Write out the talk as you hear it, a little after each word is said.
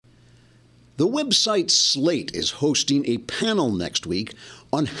The website Slate is hosting a panel next week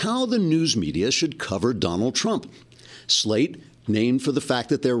on how the news media should cover Donald Trump. Slate, named for the fact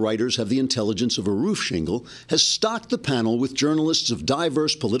that their writers have the intelligence of a roof shingle, has stocked the panel with journalists of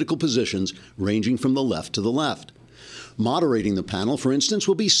diverse political positions ranging from the left to the left. Moderating the panel, for instance,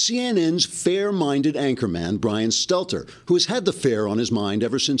 will be CNN's fair-minded anchorman, Brian Stelter, who has had the fair on his mind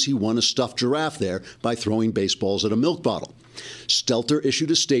ever since he won a stuffed giraffe there by throwing baseballs at a milk bottle. Stelter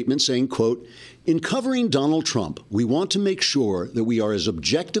issued a statement saying, quote, "In covering Donald Trump, we want to make sure that we are as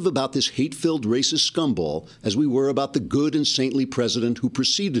objective about this hate-filled racist scumball as we were about the good and saintly president who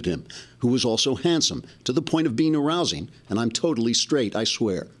preceded him, who was also handsome, to the point of being arousing, and I'm totally straight, I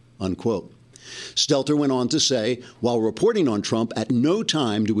swear," unquote. Stelter went on to say, while reporting on Trump, at no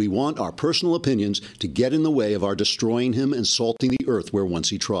time do we want our personal opinions to get in the way of our destroying him and salting the earth where once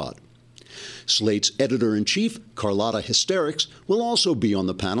he trod. Slate's editor-in-chief, Carlotta Hysterics, will also be on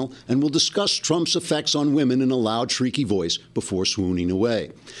the panel and will discuss Trump's effects on women in a loud, shrieky voice before swooning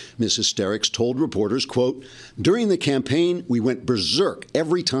away. Ms. Hysterics told reporters, quote, "During the campaign, we went berserk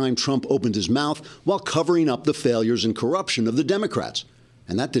every time Trump opened his mouth while covering up the failures and corruption of the Democrats.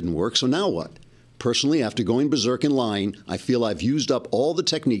 And that didn't work, so now what? Personally, after going berserk and lying, I feel I've used up all the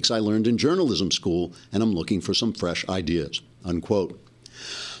techniques I learned in journalism school, and I'm looking for some fresh ideas," unquote.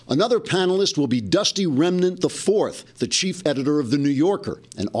 Another panelist will be Dusty Remnant IV, the chief editor of The New Yorker,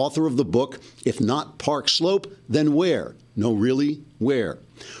 and author of the book, If Not Park Slope, Then Where? No, really, where?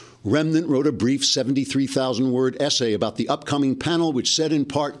 Remnant wrote a brief 73,000-word essay about the upcoming panel, which said in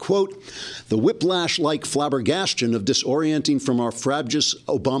part, quote, "The whiplash-like flabbergastion of disorienting from our frabjous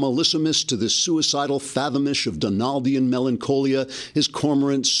Obama-lissimus to this suicidal fathomish of Donaldian melancholia is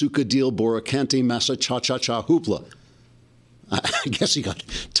cormorant sucadil boracante massa cha-cha-cha hoopla." I guess he got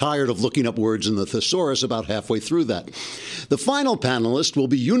tired of looking up words in the thesaurus about halfway through that. The final panelist will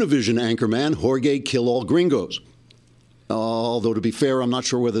be Univision anchorman Jorge Kill All Gringos. Although, to be fair, I'm not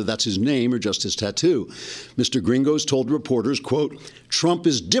sure whether that's his name or just his tattoo. Mr. Gringos told reporters, quote, "Trump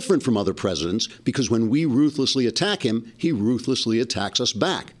is different from other presidents because when we ruthlessly attack him, he ruthlessly attacks us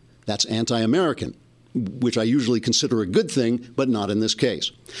back. That's anti-American, which I usually consider a good thing, but not in this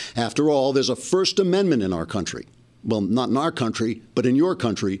case. After all, there's a First Amendment in our country. Well, not in our country, but in your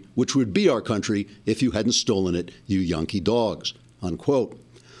country, which would be our country if you hadn't stolen it, you Yankee dogs," unquote.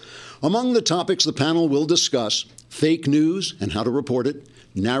 Among the topics the panel will discuss, fake news and how to report it,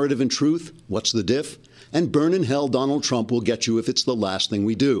 narrative and truth, what's the diff, and burn in hell Donald Trump will get you if it's the last thing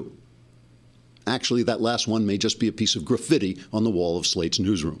we do. Actually, that last one may just be a piece of graffiti on the wall of Slate's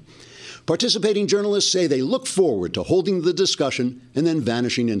newsroom. Participating journalists say they look forward to holding the discussion and then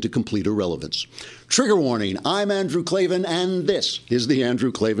vanishing into complete irrelevance. Trigger warning, I'm Andrew Klavan, and this is The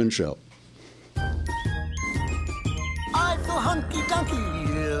Andrew Klavan Show. I feel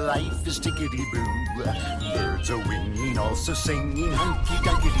hunky-dunky, life is tickety-boo. Birds are winging, also singing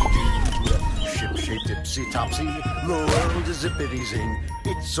hunky-dunky-doo. Ship-shape, tipsy-topsy, the world is zippity-zing.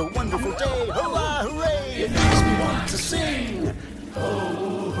 It's a wonderful day, hurrah, hooray! It makes me want to sing.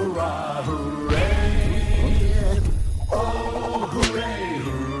 Oh, hurrah, hooray! Oh, hooray,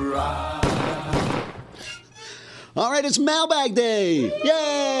 hurrah! All right, it's Mailbag Day!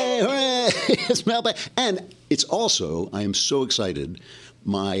 Yay! Hooray! It's Mailbag. And it's also, I am so excited,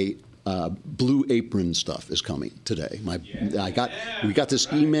 my Blue Apron stuff is coming today. We got this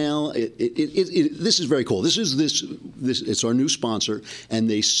email. This is very cool. This it's our new sponsor, and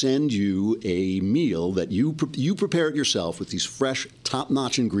they send you a meal that you prepare it yourself with these fresh,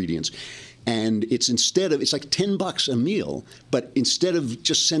 top-notch ingredients. And it's like $10 a meal, but instead of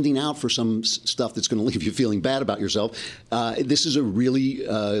just sending out for some stuff that's going to leave you feeling bad about yourself, this is a really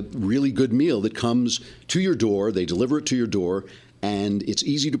good meal that comes to your door. They deliver it to your door. And it's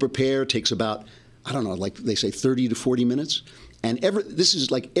easy to prepare. It takes about, I don't know, like they say 30 to 40 minutes. And this is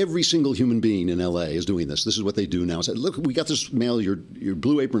like every single human being in L.A. is doing this. This is what they do now. It's like, look, we got this mail. Your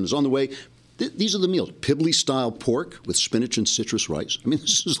Blue Apron is on the way. These are the meals. Pibbly-style pork with spinach and citrus rice. I mean,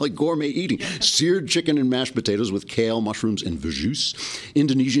 this is like gourmet eating. Seared chicken and mashed potatoes with kale, mushrooms, and vajus.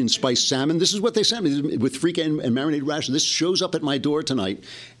 Indonesian spiced salmon. This is what they sent me with freekeh and marinated radish. This shows up at my door tonight.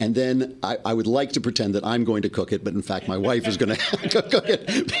 And then I would like to pretend that I'm going to cook it, but in fact, my wife is going to cook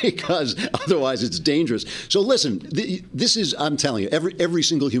it because otherwise it's dangerous. So listen, this is, I'm telling you, every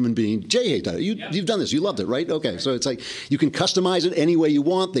single human being, Jay, you've done this. You loved it, right? Okay. So it's like you can customize it any way you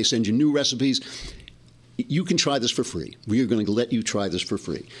want. They send you new recipes. you can try this for free. We are going to let you try this for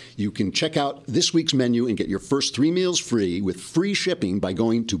free. You can check out this week's menu and get your first 3 meals free with free shipping by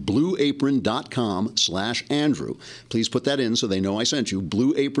going to blueapron.com/Andrew. Please put that in so they know I sent you,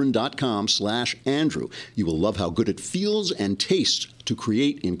 blueapron.com/Andrew. You will love how good it feels and tastes to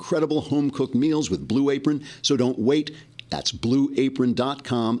create incredible home-cooked meals with Blue Apron, so don't wait. That's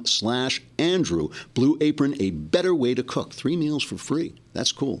blueapron.com/Andrew. Blue Apron, a better way to cook. 3 meals for free.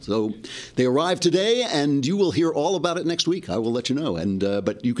 That's cool. So they arrive today, and you will hear all about it next week. I will let you know.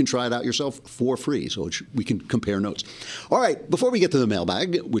 But you can try it out yourself for free, so we can compare notes. All right, before we get to the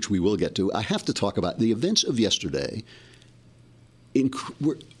mailbag, which we will get to, I have to talk about the events of yesterday.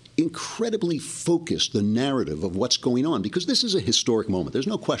 We're incredibly focused the narrative of what's going on, because this is a historic moment. There's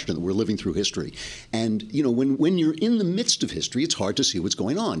no question that we're living through history. And, when you're in the midst of history, it's hard to see what's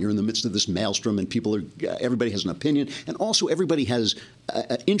going on. You're in the midst of this maelstrom, and everybody has an opinion, and also everybody has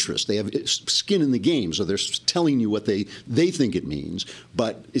interest. They have skin in the game, so they're telling you what they think it means,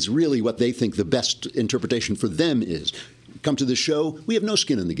 but it's really what they think the best interpretation for them is. Come to the show, we have no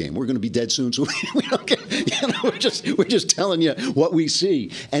skin in the game. We're going to be dead soon, so we don't get, we're just telling you what we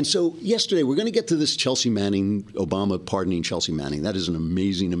see. And so yesterday, we're going to get to this Chelsea Manning, Obama pardoning Chelsea Manning. That is an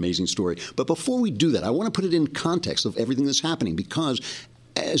amazing, amazing story. But before we do that, I want to put it in context of everything that's happening, because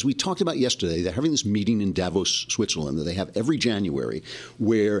as we talked about yesterday, they're having this meeting in Davos, Switzerland, that they have every January,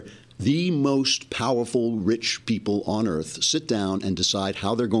 where the most powerful, rich people on earth sit down and decide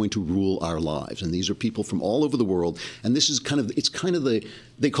how they're going to rule our lives. And these are people from all over the world. And this is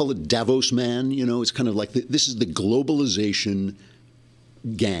they call it Davos Man. It's kind of like this is the globalization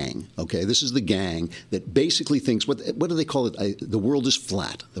gang. Okay, this is the gang that basically thinks, what do they call it? The world is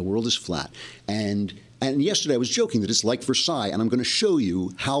flat. The world is flat. And yesterday I was joking that it's like Versailles, and I'm going to show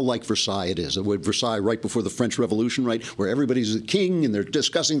you how like Versailles it is. Versailles right before the French Revolution, right, where everybody's a king and they're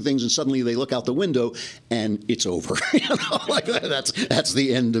discussing things, and suddenly they look out the window and it's over. That's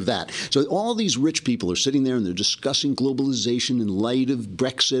the end of that. So all these rich people are sitting there and they're discussing globalization in light of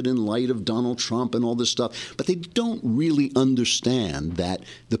Brexit, in light of Donald Trump and all this stuff, but they don't really understand that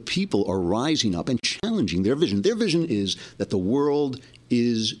the people are rising up and challenging their vision. Their vision is that the world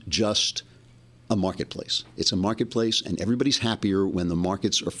is just a marketplace. It's a marketplace, and everybody's happier when the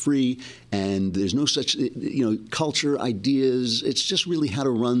markets are free, and there's no such, culture, ideas. It's just really how to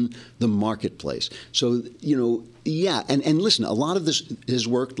run the marketplace. So, and listen, a lot of this has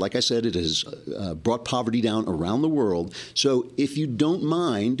worked. Like I said, it has brought poverty down around the world. So if you don't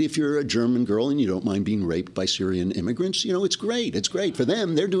mind, if you're a German girl and you don't mind being raped by Syrian immigrants, it's great. It's great for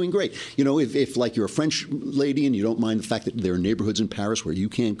them. They're doing great. If like you're a French lady and you don't mind the fact that there are neighborhoods in Paris where you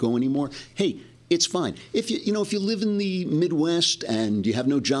can't go anymore, hey, it's fine. If you live in the Midwest and you have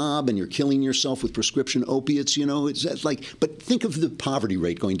no job and you're killing yourself with prescription opiates, it's like. But think of the poverty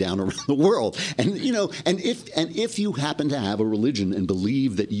rate going down around the world, and if you happen to have a religion and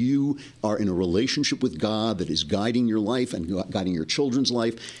believe that you are in a relationship with God that is guiding your life and guiding your children's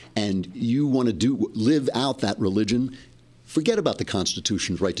life, and you want to live out that religion. Forget about the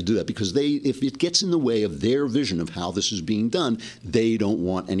Constitution's right to do that, because if it gets in the way of their vision of how this is being done, they don't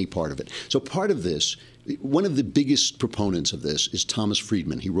want any part of it. So part of this, one of the biggest proponents of this is Thomas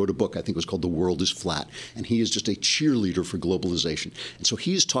Friedman. He wrote a book, I think it was called The World is Flat, and he is just a cheerleader for globalization. And so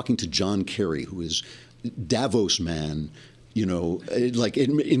he is talking to John Kerry, who is Davos Man, like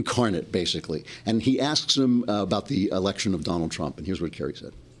incarnate, basically. And he asks him about the election of Donald Trump, and here's what Kerry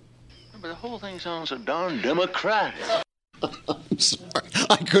said. But the whole thing sounds so darn democratic. I'm sorry.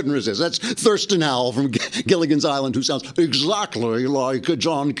 I couldn't resist. That's Thurston Howell from Gilligan's Island, who sounds exactly like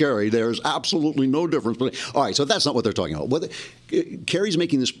John Kerry. There's absolutely no difference. All right, so that's not what they're talking about. Kerry's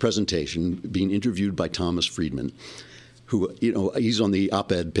making this presentation, being interviewed by Thomas Friedman, who, he's on the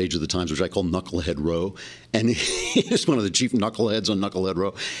op-ed page of the Times, which I call Knucklehead Row, and he's one of the chief knuckleheads on Knucklehead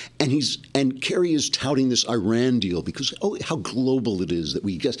Row, and Kerry is touting this Iran deal because how global it is that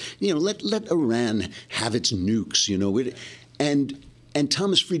we just let Iran have its nukes, and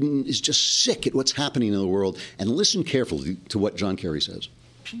Thomas Friedman is just sick at what's happening in the world. And listen carefully to what John Kerry says.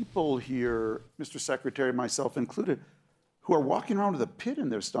 People here, Mr. Secretary, myself included, who are walking around with a pit in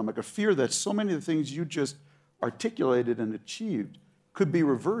their stomach, a fear that so many of the things you just articulated and achieved could be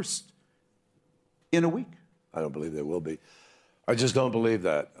reversed in a week. I don't believe there will be. I just don't believe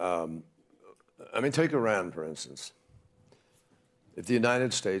that. Take Iran, for instance. If the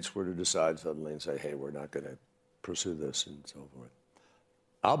United States were to decide suddenly and say, hey, we're not going to pursue this and so forth,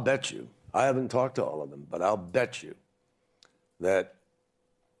 I'll bet you, I haven't talked to all of them, but I'll bet you that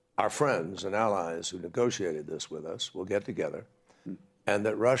our friends and allies who negotiated this with us will get together, and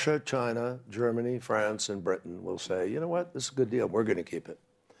that Russia, China, Germany, France, and Britain will say, you know what, this is a good deal, we're going to keep it.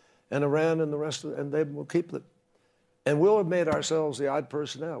 and Iran and the rest of it, and they will keep it. And we'll have made ourselves the odd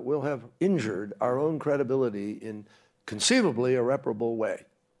person out. We'll have injured our own credibility in conceivably irreparable way.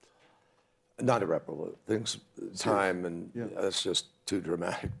 Not irreparable things, time, and that's just too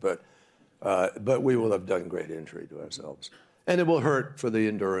dramatic. But we will have done great injury to ourselves, and it will hurt for the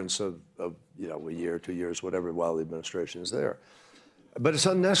endurance of a year, 2 years, whatever, while the administration is there. But it's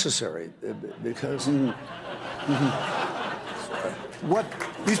unnecessary because What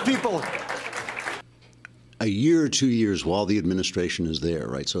these people. A year or 2 years while the administration is there,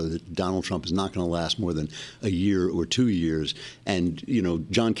 right? So that Donald Trump is not going to last more than a year or 2 years. And,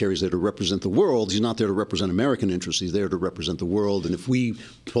 John Kerry's there to represent the world. He's not there to represent American interests. He's there to represent the world. And if we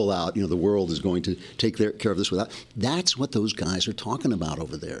pull out, the world is going to take care of this without. That's what those guys are talking about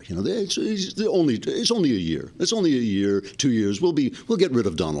over there. It's only a year. It's only a year, 2 years. We'll get rid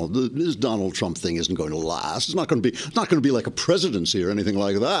of Donald. This Donald Trump thing isn't going to last. It's not going to be like a presidency or anything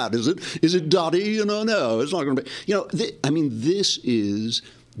like that, is it? Is it, Dottie? No. It's not going to be.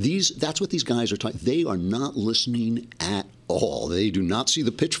 That's what these guys are talking. They are not listening at all. They do not see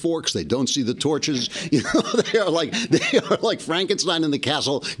the pitchforks. They don't see the torches. They are like Frankenstein in the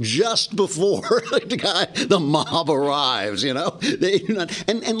castle just before the mob arrives. They do not.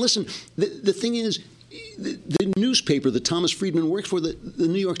 And listen, the thing is, the newspaper that Thomas Friedman works for, the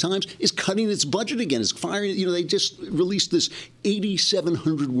New York Times, is cutting its budget again. It's firing. They just released this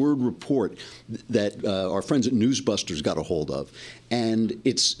 8,700-word report that our friends at Newsbusters got a hold of, and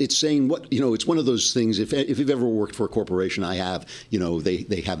it's saying it's one of those things. If you've ever worked for a corporation, I have.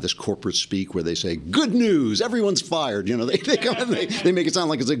 They have this corporate speak where they say, "Good news, everyone's fired." They come and they make it sound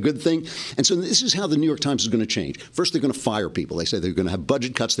like it's a good thing. And so this is how the New York Times is going to change. First, they're going to fire people. They say they're going to have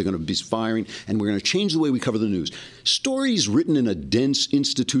budget cuts. They're going to be firing, and we're going to change the way we cover the news. Stories written in a dense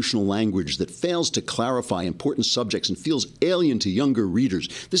institutional language that fails to clarify important subjects and feels alien to younger readers.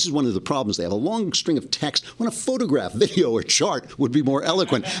 This is one of the problems. They have a long string of text when a photograph, video, or chart would be more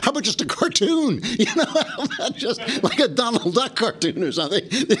eloquent. How about just a cartoon? How about just like a Donald Duck cartoon or something?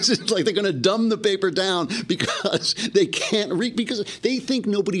 This is like they're going to dumb the paper down because they can't read, because they think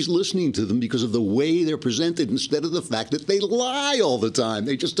nobody's listening to them because of the way they're presented instead of the fact that they lie all the time.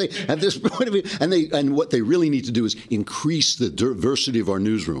 They have this point of view, and what they really need to do is increase the diversity of our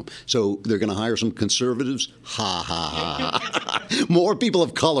newsroom. So they're going to hire some conservatives. Ha, ha, ha, ha. More people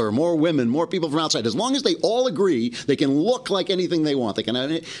of color, more women, more people from outside. As long as they all agree, they can look like anything they want. They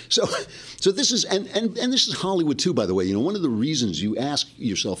can. So this is, and this is Hollywood too, by the way. One of the reasons you ask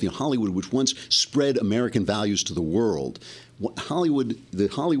yourself, Hollywood, which once spread American values to the world, the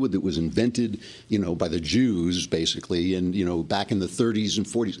Hollywood that was invented, by the Jews, basically, and, back in the 30s and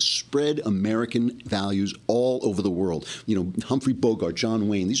 40s, spread American values all over the world. Humphrey Bogart, John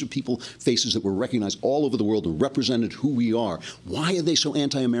Wayne, these are faces that were recognized all over the world and represented who we are. Why are they so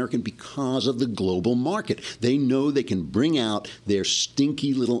anti-American? Because of the global market. They know they can bring out their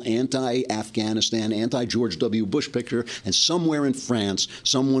stinky little anti-Afghanistan, anti-George W. Bush picture, and somewhere in France,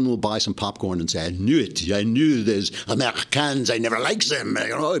 someone will buy some popcorn and say, I knew there's Americans. I never liked them.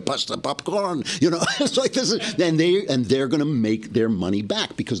 Pass the popcorn. It's like this. And they're going to make their money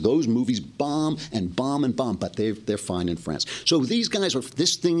back because those movies bomb and bomb and bomb. But they're fine in France. So these guys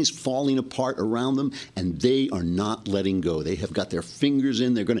this thing is falling apart around them, and they are not letting go. They have got their fingers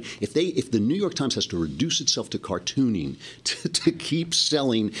in. They're going to if the New York Times has to reduce itself to cartooning to keep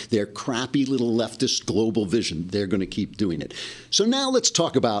selling their crappy little leftist global vision, they're going to keep doing it. So now let's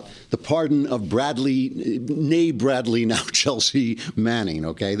talk about the pardon of Bradley, now Chelsea Manning,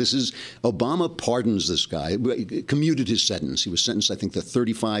 okay? This is Obama pardons this guy, commuted his sentence. He was sentenced, I think, to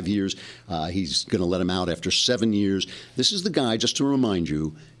 35 years. He's going to let him out after 7 years. This is the guy, just to remind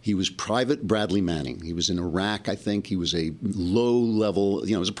you, he was Private Bradley Manning. He was in Iraq, I think. He was a low-level,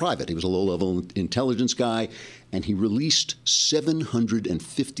 he was a private. He was a low-level intelligence guy. And he released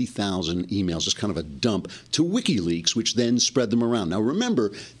 750,000 emails, just kind of a dump, to WikiLeaks, which then spread them around. Now,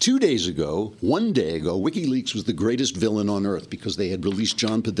 remember, 1 day ago, WikiLeaks was the greatest villain on earth because they had released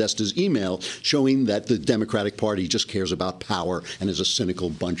John Podesta's email showing that the Democratic Party just cares about power and is a cynical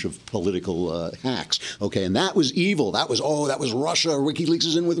bunch of political hacks. Okay, and that was evil. That was Russia. WikiLeaks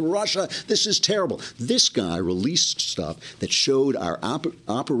is in with Russia. This is terrible. This guy released stuff that showed our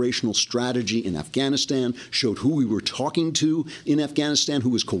operational strategy in Afghanistan, showed who we were talking to in Afghanistan,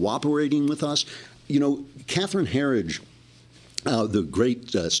 who was cooperating with us. Catherine Herridge, the great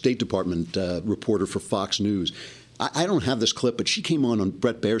State Department reporter for Fox News, I don't have this clip, but she came on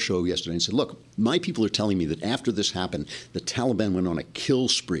Bret Baier's show yesterday and said, look, my people are telling me that after this happened, the Taliban went on a kill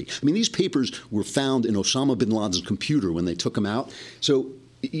spree. I mean, these papers were found in Osama bin Laden's computer when they took him out. So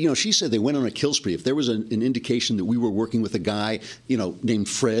she said they went on a kill spree. If there was an indication that we were working with a guy, named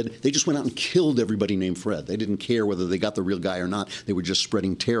Fred, they just went out and killed everybody named Fred. They didn't care whether they got the real guy or not. They were just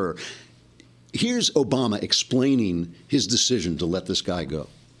spreading terror. Here's Obama explaining his decision to let this guy go.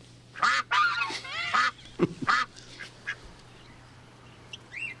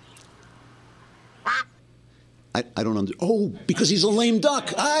 I don't understand. Oh, because he's a lame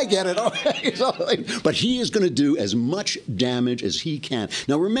duck. I get it. Okay. But he is going to do as much damage as he can.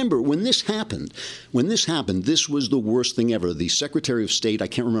 Now, remember, when this happened, this was the worst thing ever. The Secretary of State, I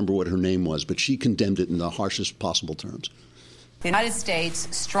can't remember what her name was, but she condemned it in the harshest possible terms. The United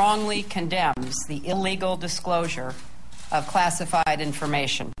States strongly condemns the illegal disclosure of classified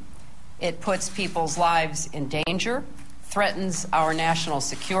information. It puts people's lives in danger, threatens our national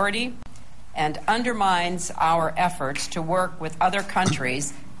security, and undermines our efforts to work with other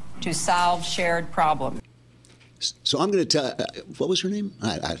countries to solve shared problems. So I'm going to tell, what was her name?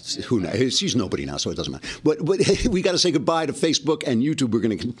 Who knows? She's nobody now, so it doesn't matter. But we got to say goodbye to Facebook and YouTube. We're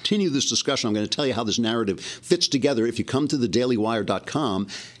going to continue this discussion. I'm going to tell you how this narrative fits together. If you come to thedailywire.com,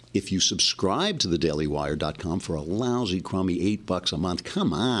 if you subscribe to thedailywire.com for a lousy, crummy $8 a month,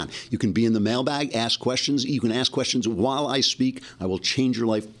 come on. You can be in the mailbag, ask questions. You can ask questions while I speak. I will change your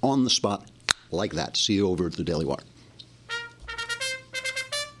life on the spot like that. See you over at the Daily Wire.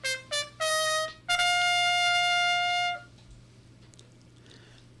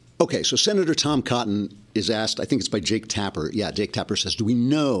 Okay, so Senator Tom Cotton is asked, I think it's by Jake Tapper. Yeah, Jake Tapper says, do we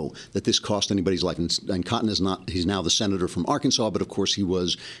know that this cost anybody's life? And Cotton is not, he's now the senator from Arkansas, but of course he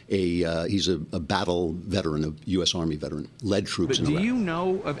was he's a battle veteran, a U.S. Army veteran, led troops in Iraq. Do you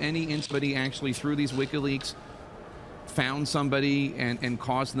know of anybody actually through these WikiLeaks found somebody and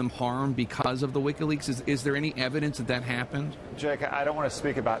caused them harm because of the WikiLeaks? Is there any evidence that that happened? Jake, I don't want to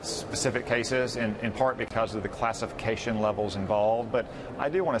speak about specific cases, in part because of the classification levels involved, but I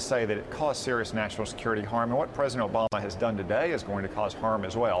do want to say that it caused serious national security harm, and what President Obama has done today is going to cause harm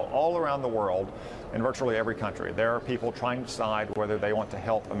as well. All around the world, in virtually every country, there are people trying to decide whether they want to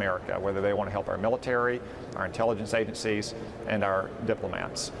help America, whether they want to help our military, our intelligence agencies, and our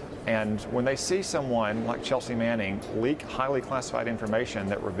diplomats. And when they see someone like Chelsea Manning leak highly classified information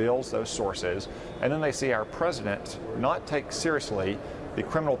that reveals those sources, and then they see our president not take seriously the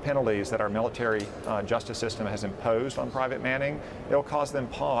criminal penalties that our military justice system has imposed on Private Manning, it'll cause them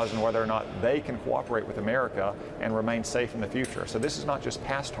pause on whether or not they can cooperate with America and remain safe in the future. So this is not just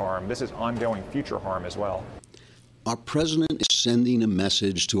past harm, this is ongoing future harm as well. Our president is sending a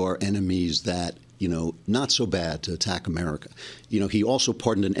message to our enemies that, not so bad to attack America. He also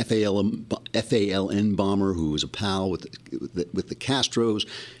pardoned an FALN bomber who was a pal with the Castros.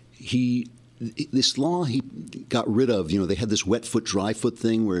 This law he got rid of, they had this wet foot, dry foot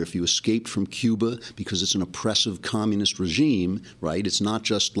thing where if you escaped from Cuba because it's an oppressive communist regime, right? It's not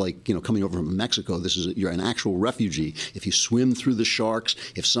just like, coming over from Mexico. You're an actual refugee. If you swim through the sharks,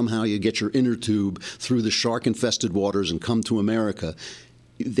 if somehow you get your inner tube through the shark-infested waters and come to America,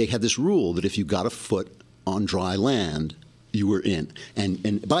 they had this rule that if you got a foot on dry land, you were in.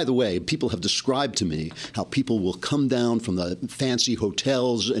 And by the way, people have described to me how people will come down from the fancy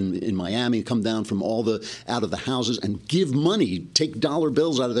hotels in Miami, come down from out of the houses and give money, take dollar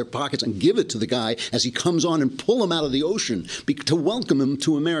bills out of their pockets and give it to the guy as he comes on and pull him out of the ocean to welcome him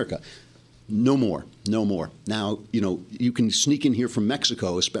to America. No more. No more. Now, you can sneak in here from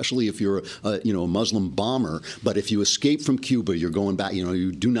Mexico, especially if you're a Muslim bomber. But if you escape from Cuba, you're going back.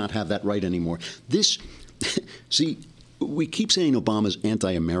 You do not have that right anymore. See, we keep saying Obama's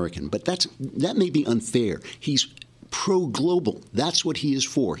anti-American, but that may be unfair. He's pro-global. That's what he is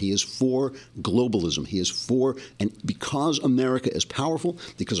for. He is for globalism. He is for, and because America is powerful,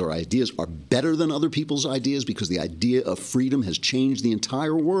 because our ideas are better than other people's ideas, because the idea of freedom has changed the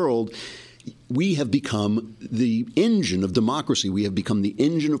entire world, we have become the engine of democracy. We have become the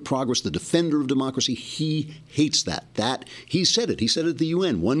engine of progress, the defender of democracy. He hates that. He said it. He said it at the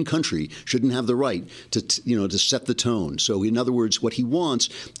UN. One country shouldn't have the right to set the tone. So, in other words, what he wants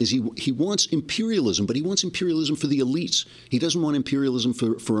is he wants imperialism, but he wants imperialism for the elites. He doesn't want imperialism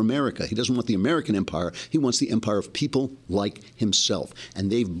for America. He doesn't want the American empire. He wants the empire of people like himself.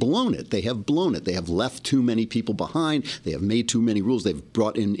 And they've blown it. They have blown it. They have left too many people behind. They have made too many rules. They've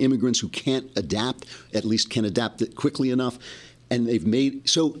brought in immigrants who can't adapt, at least can adapt it quickly enough. And they've made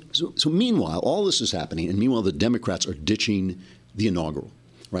so meanwhile, all this is happening, and meanwhile the Democrats are ditching the inaugural.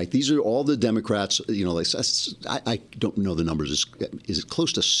 Right? These are all the Democrats, I don't know the numbers. Is it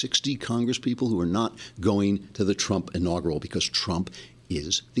close to 60 Congress people who are not going to the Trump inaugural because Trump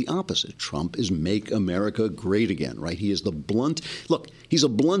is the opposite. Trump is make America great again, right? He is the blunt. Look, he's a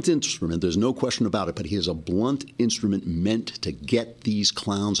blunt instrument. There's no question about it. But he is a blunt instrument meant to get these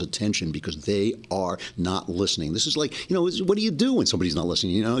clowns' attention because they are not listening. This is like, what do you do when somebody's not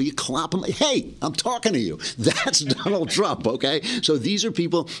listening? You clap them. Hey, I'm talking to you. That's Donald Trump, okay? So these are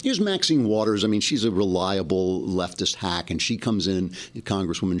people. Here's Maxine Waters. I mean, she's a reliable leftist hack, and she comes in,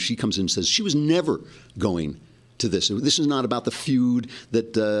 Congresswoman, she comes in and says she was never going to this. This is not about the feud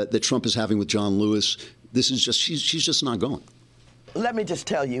that Trump is having with John Lewis. This is just, she's just not going. Let me just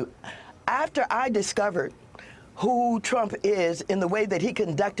tell you, after I discovered who Trump is in the way that he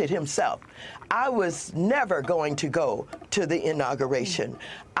conducted himself, I was never going to go to the inauguration.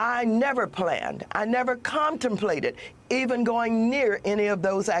 I never planned, I never contemplated even going near any of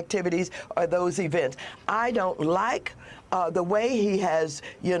those activities or those events. I don't like the way he has,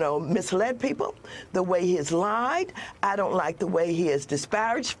 misled people, the way he has lied. I don't like the way he has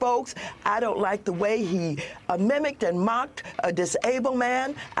disparaged folks. I don't like the way he mimicked and mocked a disabled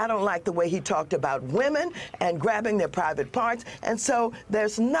man. I don't like the way he talked about women and grabbing their private parts. And so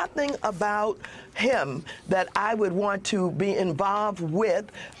there's nothing about him that I would want to be involved with.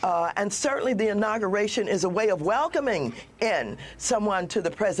 And certainly the inauguration is a way of welcoming in someone to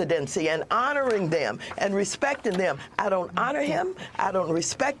the presidency and honoring them and respecting them. I don't honor him, I don't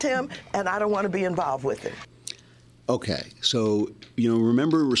respect him, and I don't want to be involved with him. Okay, so,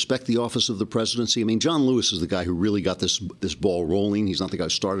 remember, respect the office of the presidency. I mean, John Lewis is the guy who really got this ball rolling. He's not the guy who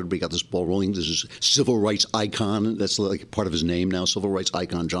started, but he got this ball rolling. This is civil rights icon. That's like part of his name now, civil rights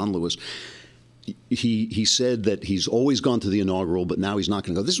icon, John Lewis. He said that he's always gone to the inaugural, but now he's not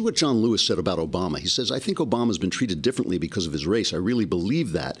going to go. This is what John Lewis said about Obama. He says, I think Obama's been treated differently because of his race. I really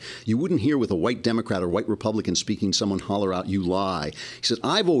believe that. You wouldn't hear with a white Democrat or white Republican speaking someone holler out, you lie. He said,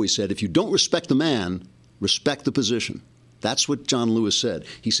 I've always said, if you don't respect the man, respect the position. That's what John Lewis said.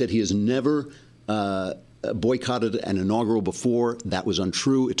 He said he has never boycotted an inaugural before. That was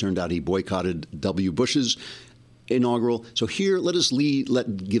untrue. It turned out he boycotted W. Bush's inaugural. So here,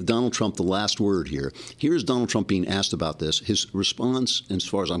 give Donald Trump the last word here. Here's Donald Trump being asked about this. His response, as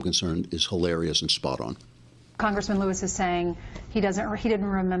far as I'm concerned, is hilarious and spot on. Congressman Lewis is saying he didn't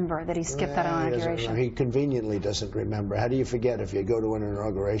remember that he skipped that inauguration. He conveniently doesn't remember. How do you forget if you go to an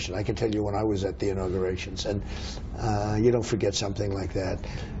inauguration? I can tell you when I was at the inaugurations, and you don't forget something like that.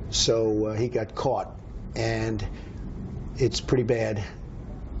 So he got caught, and it's pretty bad.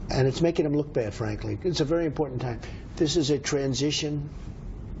 And it's making him look bad, frankly. It's a very important time. This is a transition,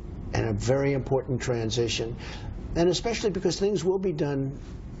 and a very important transition, and especially because things will be done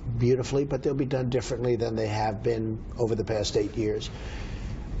beautifully, but they'll be done differently than they have been over the past 8 years.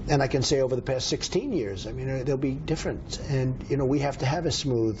 And I can say over the past 16 years. I mean, they'll be different. And, we have to have a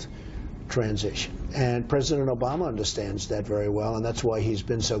smooth transition. And President Obama understands that very well, and that's why he's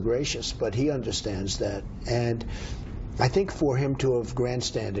been so gracious. But he understands that. And I think for him to have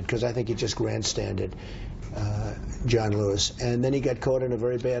grandstanded, because I think he just grandstanded John Lewis, and then he got caught in a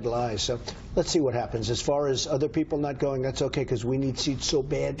very bad lie. So let's see what happens. As far as other people not going, that's okay, because we need seats so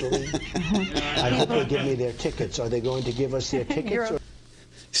badly. I hope they give me their tickets. Are they going to give us their tickets?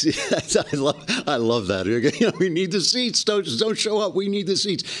 See, I love that. We need the seats. Don't show up. We need the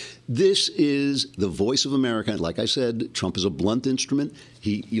seats. This is the voice of America. Like I said, Trump is a blunt instrument.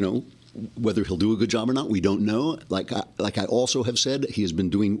 Whether he'll do a good job or not, we don't know. Like I also have said, he has been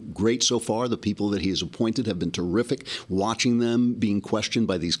doing great so far. The people that he has appointed have been terrific. Watching them being questioned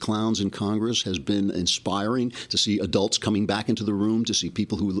by these clowns in Congress has been inspiring. To see adults coming back into the room, to see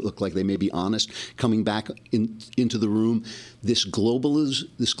people who look like they may be honest coming back into the room. This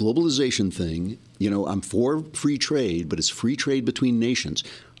globalization thing, I'm for free trade, but it's free trade between nations.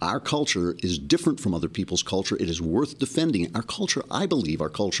 Our culture is different from other people's culture. It is worth defending. Our culture, I believe,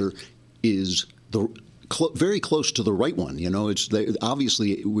 is very close to the right one.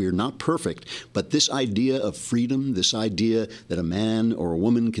 Obviously, we're not perfect, but this idea of freedom, this idea that a man or a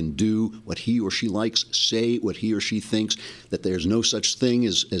woman can do what he or she likes, say what he or she thinks, that there's no such thing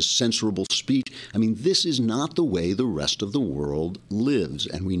as censorable speech. I mean, this is not the way the rest of the world lives,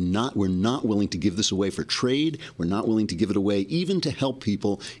 and we're not willing to give this away for trade. We're not willing to give it away even to help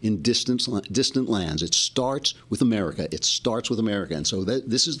people in distant lands. It starts with America. It starts with America, and so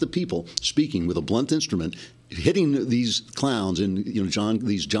this is the people speaking with a blunt instrument, hitting these clowns and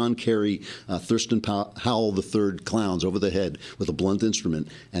these John Kerry, Thurston Howell III clowns over the head with a blunt instrument,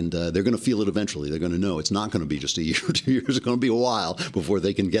 and they're going to feel it eventually. They're going to know it's not going to be just a year or 2 years. It's going to be a while before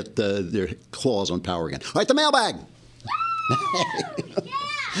they can get their claws on power again. All right, the mailbag.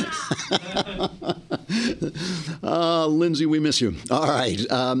 Lindsay, we miss you. All right.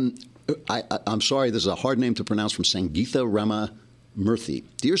 I'm sorry, this is a hard name to pronounce, from Sangeetha Murthy.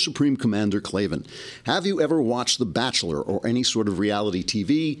 Dear Supreme Commander Klavan, have you ever watched The Bachelor or any sort of reality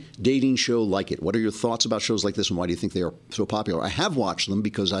TV dating show like it? What are your thoughts about shows like this, and why do you think they are so popular? I have watched them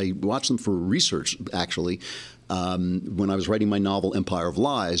because I watched them for research, actually, when I was writing my novel Empire of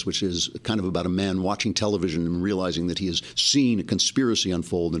Lies, which is kind of about a man watching television and realizing that he has seen a conspiracy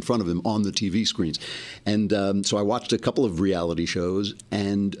unfold in front of him on the TV screens. And so I watched a couple of reality shows,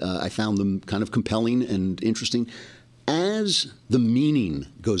 and I found them kind of compelling and interesting. As the meaning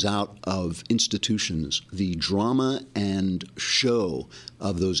goes out of institutions, the drama and show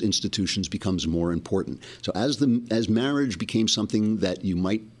of those institutions becomes more important. So as marriage became something that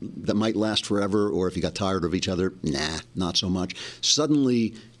might last forever, or if you got tired of each other, not so much.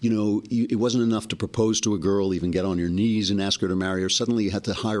 Suddenly, it wasn't enough to propose to a girl, even get on your knees and ask her to marry her. Suddenly you had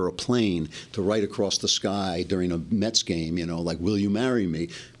to hire a plane to write across the sky during a Mets game, like, will you marry me?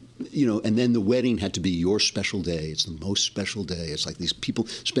 And then the wedding had to be your special day. It's the most special day. It's like these people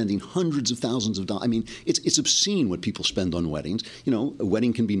spending hundreds of thousands of dollars. I mean, it's obscene what people spend on weddings. A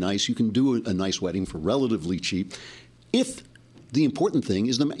wedding can be nice. You can do a nice wedding for relatively cheap. If the important thing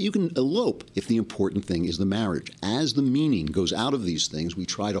is you can elope if the important thing is the marriage. As the meaning goes out of these things, we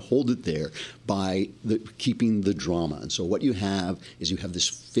try to hold it there by keeping the drama. And so what you have is this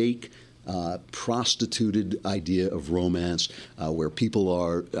fake, prostituted idea of romance where people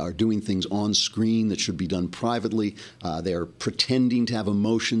are doing things on screen that should be done privately. They're pretending to have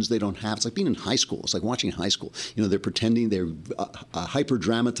emotions they don't have. It's like being in high school. It's like watching high school. They're pretending, they're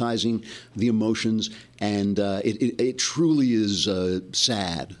hyper-dramatizing the emotions, and it truly is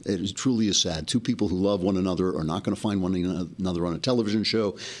sad. It truly is sad. Two people who love one another are not going to find one another on a television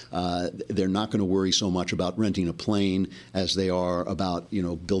show. They're not going to worry so much about renting a plane as they are about,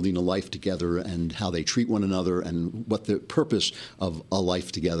 building a life together and how they treat one another and what the purpose of a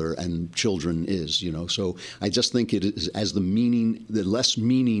life together and children is, So I just think it is, as the less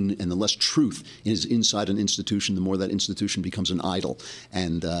meaning and the less truth is inside an institution, the more that institution becomes an idol.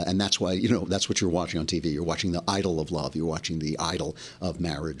 And that's why, that's what you're watching on TV. You're watching the idol of love. You're watching the idol of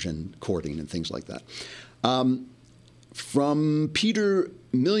marriage and courting and things like that. From Peter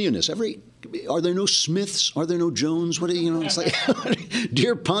Millionus, are there no Smiths? Are there no Jones? It's like,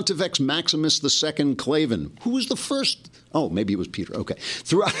 Dear Pontifex Maximus II Klavan, who was the first? Oh, maybe it was Peter. Okay.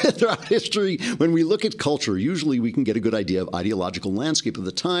 Throughout history, when we look at culture, usually we can get a good idea of ideological landscape of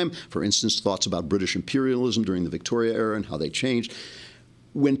the time. For instance, thoughts about British imperialism during the Victoria era and how they changed.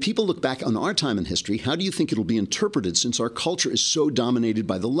 When people look back on our time in history, how do you think it'll be interpreted since our culture is so dominated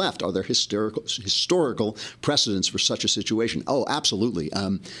by the left? Are there historical precedents for such a situation? Oh, absolutely.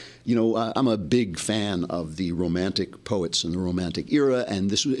 I'm a big fan of the Romantic poets and the Romantic era, and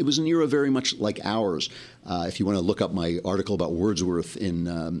it was an era very much like ours. If you want to look up my article about Wordsworth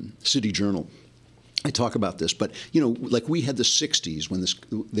in City Journal, I talk about this, but, like we had the 60s when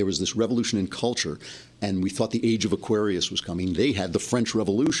there was this revolution in culture, and we thought the age of Aquarius was coming. They had the French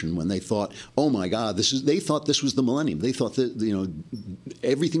Revolution when they thought, oh, my God, they thought this was the millennium. They thought that,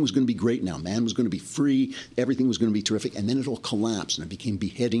 everything was going to be great now. Man was going to be free. Everything was going to be terrific. And then it all collapsed, and it became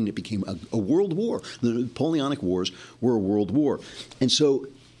beheading. It became a world war. The Napoleonic Wars were a world war. And so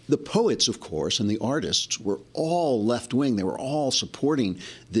the poets, of course, and the artists were all left-wing. They were all supporting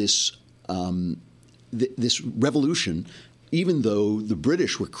this this revolution, even though the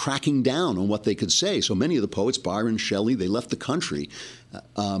British were cracking down on what they could say. So many of the poets, Byron, Shelley, they left the country.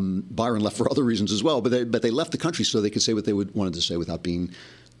 Byron left for other reasons as well, but they left the country so they could say what they wanted to say without being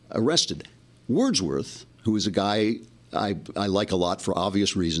arrested. Wordsworth, who is a guy I like a lot for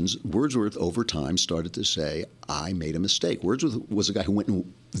obvious reasons, Wordsworth over time started to say, I made a mistake. Wordsworth was a guy who went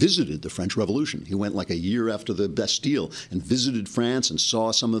and visited the French Revolution. He went like a year after the Bastille and visited France and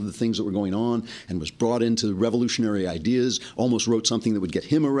saw some of the things that were going on and was brought into revolutionary ideas, almost wrote something that would get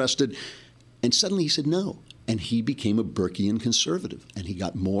him arrested. And suddenly he said no. And he became a Burkean conservative. And he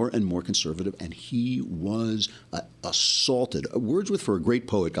got more and more conservative, and he was assaulted. Wordsworth, for a great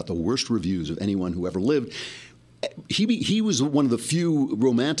poet, got the worst reviews of anyone who ever lived. He was one of the few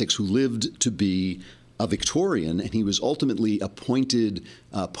romantics who lived to be a Victorian, and he was ultimately appointed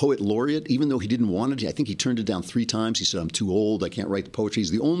poet laureate, even though he didn't want it. I think he turned it down 3 times. He said, I'm too old, I can't write the poetry. He's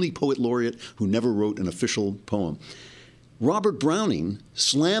the only poet laureate who never wrote an official poem. Robert Browning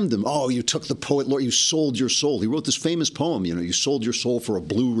slammed him. Oh, you took the poet laureate, you sold your soul. He wrote this famous poem, you sold your soul for a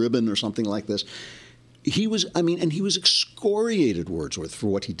blue ribbon or something like this. He was excoriated, Wordsworth, for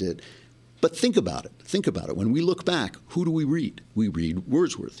what he did. But think about it. Think about it. When we look back, who do we read? We read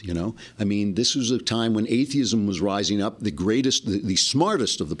Wordsworth, you know? I mean, this was a time when atheism was rising up. The greatest, the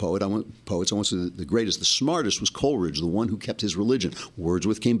smartest of the poets, I want to say the greatest, the smartest was Coleridge, the one who kept his religion.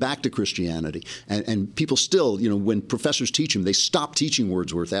 Wordsworth came back to Christianity. And people still, you know, when professors teach him, they stop teaching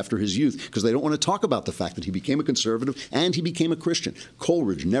Wordsworth after his youth because they don't want to talk about the fact that he became a conservative and he became a Christian.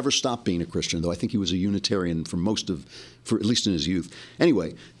 Coleridge never stopped being a Christian, though I think he was a Unitarian for at least in his youth.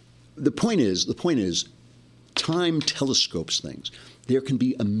 Anyway, the point is, time telescopes things. There can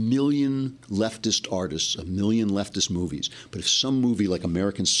be a million leftist artists, a million leftist movies, but if some movie like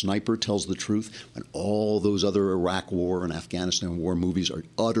American Sniper tells the truth, and all those other Iraq War and Afghanistan War movies are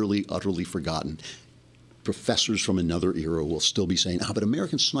utterly, utterly forgotten, professors from another era will still be saying, but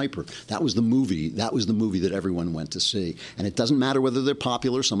American Sniper, that was the movie that everyone went to see. And it doesn't matter whether they're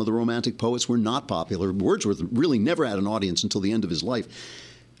popular. Some of the Romantic poets were not popular. Wordsworth really never had an audience until the end of his life.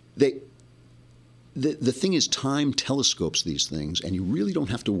 The thing is, time telescopes these things, and you really don't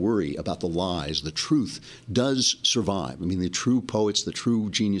have to worry about the lies. The truth does survive. I mean, the true poets, the true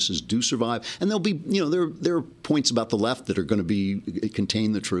geniuses do survive, and there'll be, you know, there are points about the left that are going to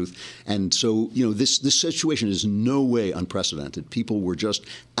contain the truth. And so, you know, this situation is in no way unprecedented. People were just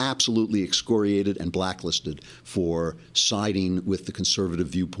absolutely excoriated and blacklisted for siding with the conservative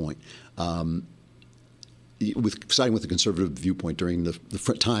viewpoint. Siding with the conservative viewpoint during the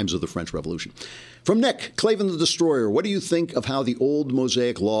times of the French Revolution. From Nick, Clavin the Destroyer, what do you think of how the old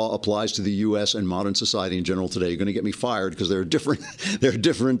Mosaic Law applies to the U.S. and modern society in general today? You're going to get me fired because there are different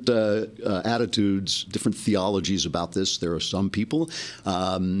attitudes, different theologies about this. There are some people,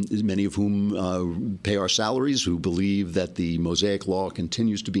 many of whom pay our salaries, who believe that the Mosaic Law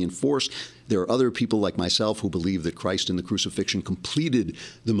continues to be enforced. There are other people like myself who believe that Christ in the crucifixion completed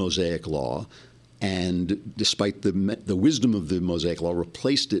the Mosaic Law, and despite the wisdom of the Mosaic Law,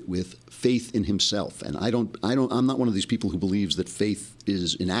 replaced it with faith in himself. And I'm not one of these people who believes that faith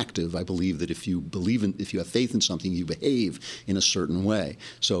is inactive. I believe that if you have faith in something, you behave in a certain way.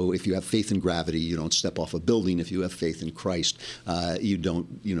 So if you have faith in gravity, you don't step off a building. If you have faith in Christ, you don't,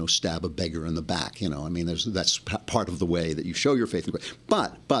 stab a beggar in the back. I mean, that's part of the way that you show your faith in Christ.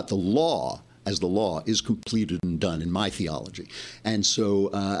 But the law, as the law, is completed and done in my theology. And so,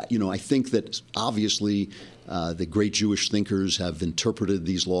 I think that obviously the great Jewish thinkers have interpreted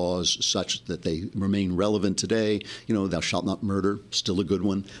these laws such that they remain relevant today. Thou shalt not murder, still a good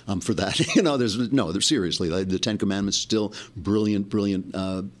one for that. Seriously, the Ten Commandments, still brilliant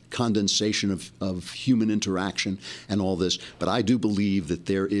condensation of human interaction and all this. But I do believe that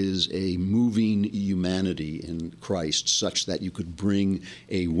there is a moving humanity in Christ such that you could bring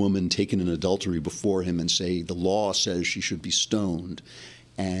a woman taken in adultery before him and say, the law says she should be stoned.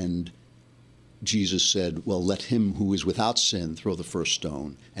 And Jesus said, well, let him who is without sin throw the first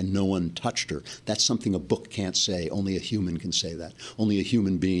stone, and no one touched her. That's something a book can't say. Only a human can say that. Only a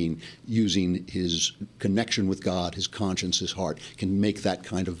human being, using his connection with God, his conscience, his heart, can make that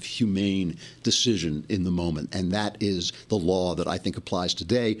kind of humane decision in the moment. And that is the law that I think applies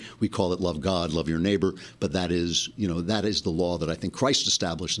today. We call it love God, love your neighbor, but that is the law that I think Christ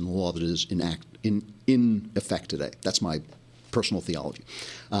established, and the law that is in effect today. That's my personal theology,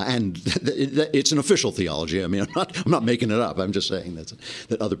 and it's an official theology. I mean, I'm not making it up. I'm just saying that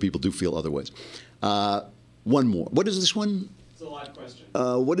other people do feel other ways. One more. What is this one? It's a live question.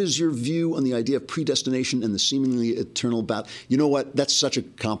 What is your view on the idea of predestination and the seemingly eternal battle? You know what? That's such a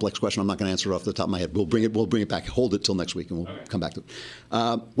complex question. I'm not going to answer it off the top of my head. We'll bring it back. Hold it till next week, and we'll come back to it.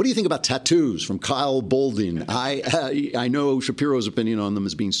 What do you think about tattoos? From Kyle Bolding. I know Shapiro's opinion on them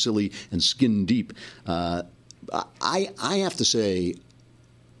as being silly and skin deep. I have to say,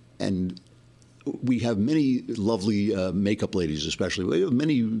 and we have many lovely makeup ladies, especially. We have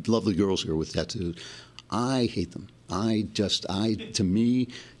many lovely girls here with tattoos. I hate them. I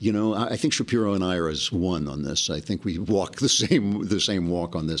think Shapiro and I are as one on this. I think we walk the same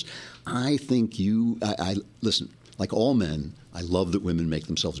walk on this. I think listen. Like all men, I love that women make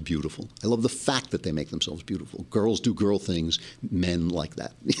themselves beautiful. I love the fact that they make themselves beautiful. Girls do girl things. Men like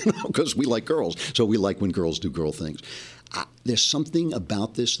that, because we like girls. So we like when girls do girl things. There's something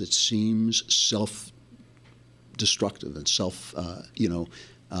about this that seems self-destructive and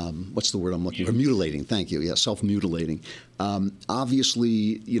what's the word I'm looking for? Mutilating. Thank you. Yeah, self-mutilating.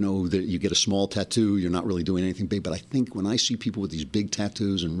 Obviously, you get a small tattoo, you're not really doing anything big. But I think when I see people with these big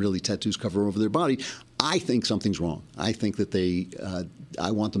tattoos and really tattoos cover over their body, I think something's wrong. I think that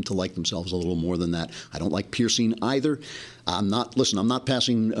I want them to like themselves a little more than that. I don't like piercing either. I'm not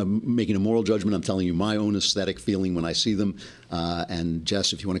making a moral judgment. I'm telling you my own aesthetic feeling when I see them. And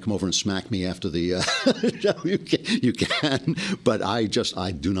Jess, if you want to come over and smack me after the show, you can. But I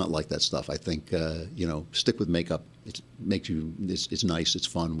do not like that stuff. I think, stick with makeup. It makes you, it's nice, it's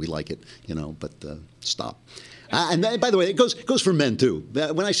fun, we like it, but stop. And by the way, it goes for men too.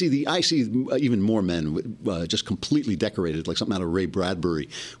 When I see even more men just completely decorated, like something out of Ray Bradbury,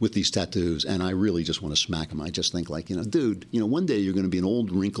 with these tattoos, and I really just want to smack them. I just think dude, one day you're going to be an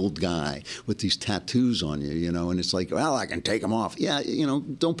old wrinkled guy with these tattoos on you, and it's like, well, I can take them off. Yeah,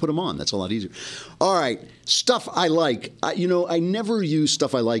 don't put them on. That's a lot easier. All right, stuff I like. I never use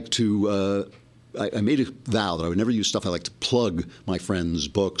stuff I like to. I made a vow that I would never use stuff I like to plug my friends'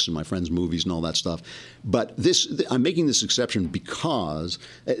 books and my friends' movies and all that stuff. But I'm making this exception because,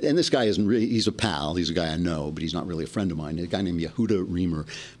 and this guy isn't really, he's a pal, he's a guy I know, but he's not really a friend of mine, a guy named Yehuda Reimer.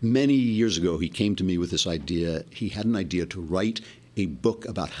 Many years ago, he came to me with this idea. He had an idea to write a book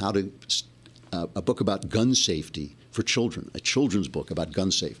about a book about gun safety for children, a children's book about gun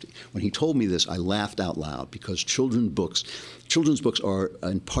safety. When he told me this, I laughed out loud because children's books are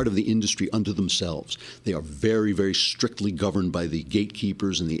part of the industry unto themselves. They are very, very strictly governed by the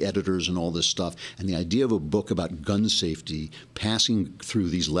gatekeepers and the editors and all this stuff. And the idea of a book about gun safety passing through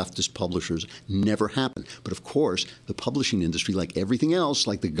these leftist publishers never happened. But of course, the publishing industry, like everything else,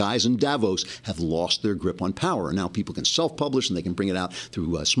 like the guys in Davos, have lost their grip on power. And now people can self-publish and they can bring it out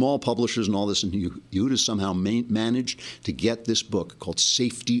through small publishers and all this. And Yehuda somehow managed to get this book called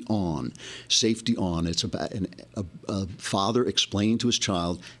Safety On. Safety On. It's about a father explaining to his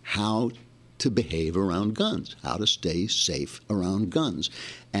child how to behave around guns, how to stay safe around guns.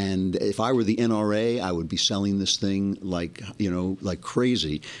 And if I were the NRA, I would be selling this thing like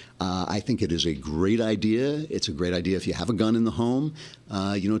crazy. I think it is a great idea. It's a great idea if you have a gun in the home,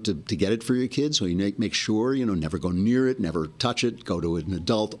 to get it for your kids. So you make sure, never go near it, never touch it, go to an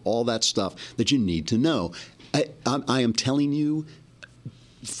adult, all that stuff that you need to know. I am telling you,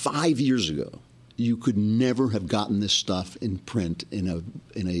 5 years ago, you could never have gotten this stuff in print in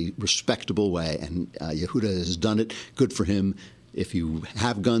a respectable way. And Yehuda has done it. Good for him. If you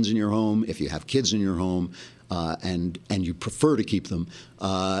have guns in your home, if you have kids in your home, and you prefer to keep them,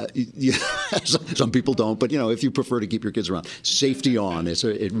 some people don't, but if you prefer to keep your kids around, Safety On. It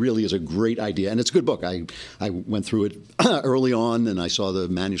really is a great idea, and it's a good book. I went through it early on, and I saw the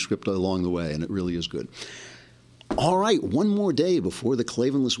manuscript along the way, and it really is good. All right, one more day before the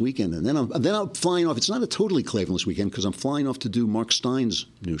Klavanless weekend, and then I'm flying off. It's not a totally Klavanless weekend because I'm flying off to do Mark Stein's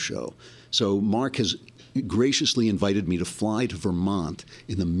new show. So Mark has graciously invited me to fly to Vermont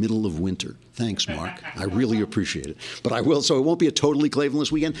in the middle of winter. Thanks, Mark. I really appreciate it. But I will, so it won't be a totally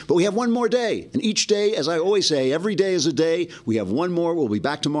Klavanless weekend, but we have one more day. And each day, as I always say, every day is a day. We have one more. We'll be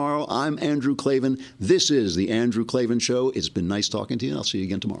back tomorrow. I'm Andrew Klavan. This is The Andrew Klavan Show. It's been nice talking to you, and I'll see you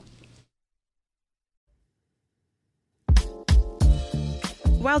again tomorrow.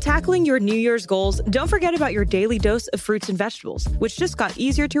 While tackling your New Year's goals, don't forget about your daily dose of fruits and vegetables, which just got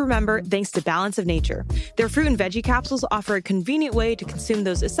easier to remember thanks to Balance of Nature. Their fruit and veggie capsules offer a convenient way to consume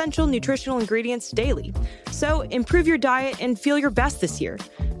those essential nutritional ingredients daily. So improve your diet and feel your best this year.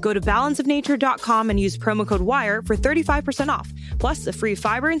 Go to balanceofnature.com and use promo code WIRE for 35% off, plus a free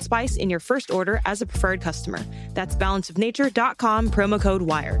fiber and spice in your first order as a preferred customer. That's balanceofnature.com, promo code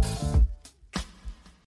WIRE.